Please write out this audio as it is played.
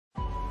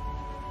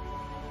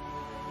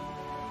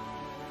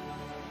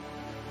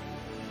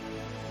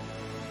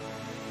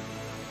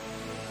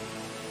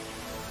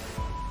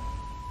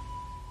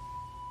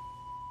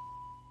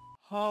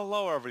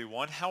Hello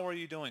everyone, how are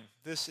you doing?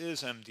 This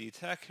is MD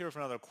Tech here for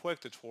another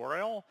quick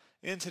tutorial.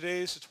 In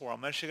today's tutorial,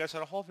 I'm going to show you guys how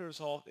to help you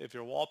resolve if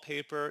your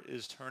wallpaper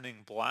is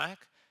turning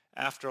black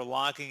after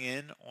logging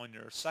in on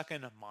your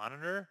second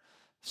monitor.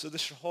 So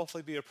this should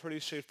hopefully be a pretty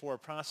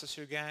straightforward process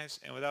here, guys.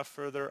 And without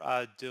further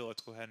ado,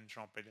 let's go ahead and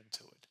jump right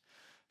into it.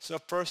 So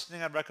first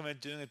thing I'd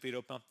recommend doing would be to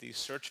open up the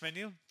search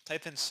menu,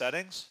 type in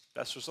settings,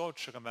 best result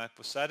should come back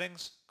with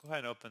settings. Go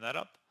ahead and open that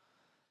up.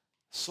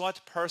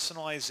 Select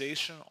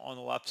personalization on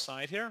the left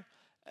side here.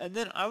 And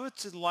then I would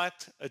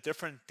select a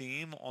different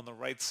theme on the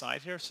right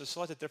side here. So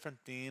select a different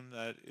theme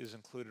that is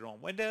included on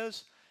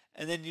Windows.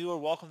 And then you are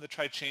welcome to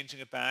try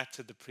changing it back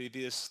to the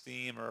previous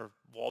theme or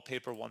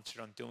wallpaper once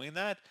you're done doing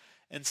that.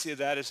 And see if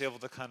that is able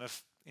to kind of,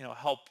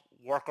 help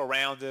work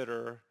around it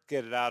or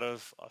get it out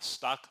of a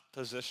stuck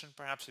position,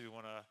 perhaps if you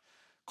want to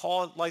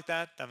call it like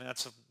that. I mean,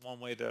 that's one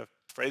way to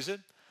phrase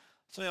it.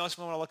 Something else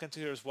you may want to look into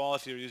here as well,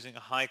 if you're using a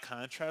high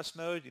contrast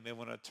mode, you may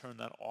want to turn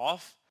that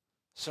off.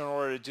 So in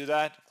order to do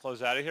that,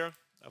 close out of here,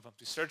 open up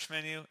the search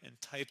menu and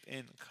type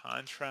in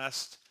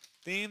contrast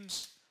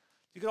themes.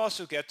 You can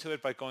also get to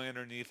it by going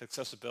underneath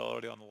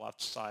accessibility on the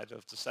left side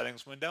of the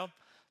settings window.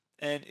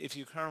 And if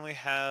you currently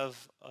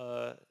have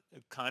a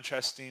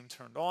contrast theme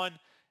turned on,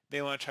 you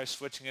may want to try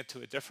switching it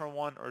to a different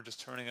one or just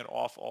turning it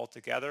off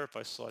altogether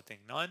by selecting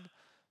none.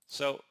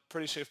 So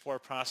pretty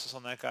straightforward process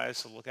on that,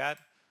 guys, to look at.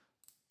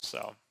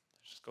 So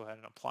just go ahead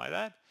and apply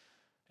that.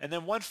 And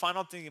then one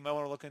final thing you might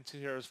want to look into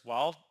here as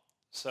well.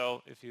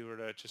 So if you were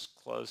to just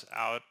close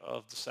out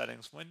of the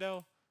settings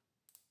window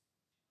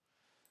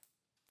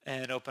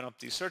and open up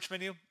the search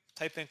menu,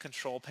 type in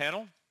control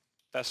panel,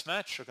 best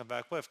match should come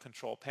back with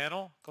control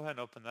panel. Go ahead and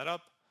open that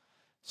up.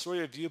 Sort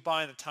your view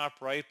by in the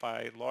top right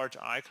by large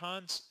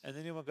icons, and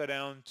then you will go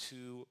down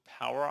to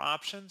power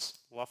options,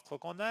 left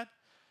click on that.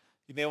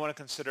 You may want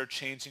to consider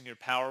changing your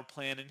power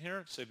plan in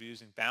here. So if you're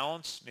using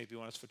balance, maybe you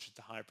want to switch it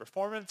to high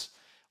performance,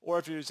 or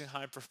if you're using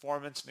high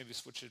performance, maybe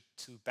switch it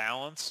to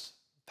balanced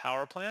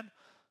power plan.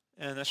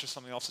 And that's just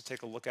something else to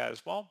take a look at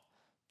as well.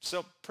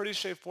 So pretty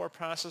straightforward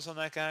process on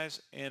that,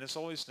 guys. And as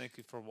always, thank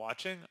you for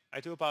watching. I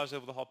do hope I was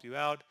able to help you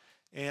out.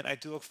 And I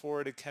do look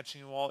forward to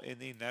catching you all in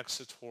the next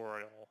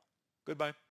tutorial. Goodbye.